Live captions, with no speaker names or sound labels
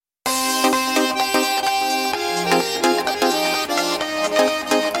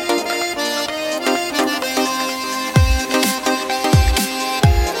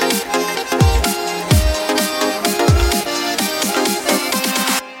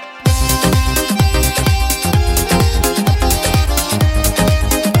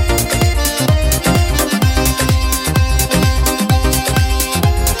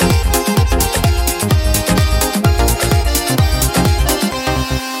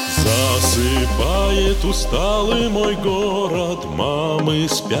Станет усталый мой город, мамы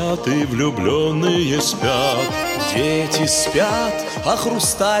спят и влюбленные спят. Дети спят, а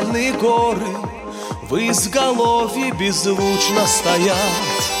хрустальные горы в изголовье беззвучно стоят.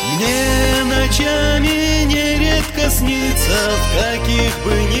 Мне ночами нередко снится, в каких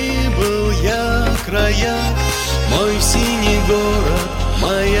бы ни был я краях, мой синий город,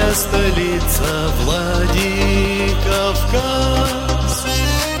 моя столица, Владикавказ.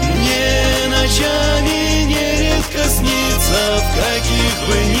 Мне ночами нередко снится, в каких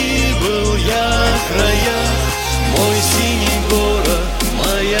бы ни был я краях, мой синий город,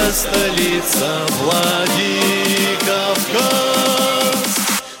 моя столица, Владикавказ.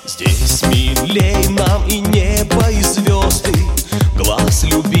 Здесь милей нам и небо, и звезды, глаз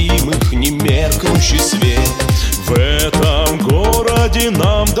любимых не меркнущий свет. В этом городе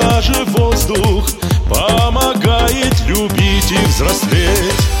нам даже воздух помогает любить и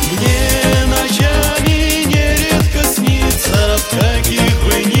взрослеть. Мне ночами нередко снится, в каких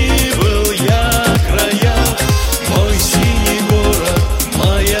бы ни был я краях, мой синий город,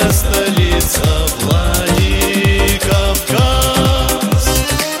 моя столица, Владикавказ.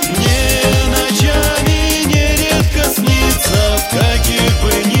 Мне ночами нередко снится, в каких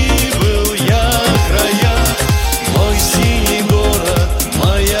бы ни был я краях, мой синий город,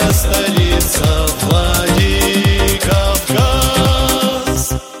 моя столица, Владикавказ.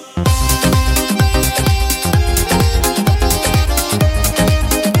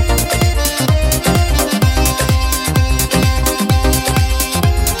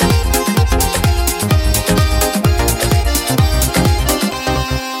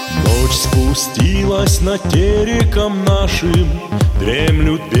 Ночь спустилась над тереком нашим,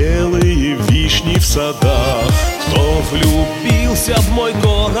 дремлют белые вишни в садах. Кто влюбился в мой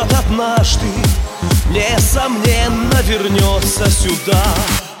город однажды, несомненно вернется сюда.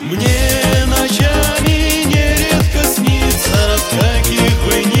 Мне ночами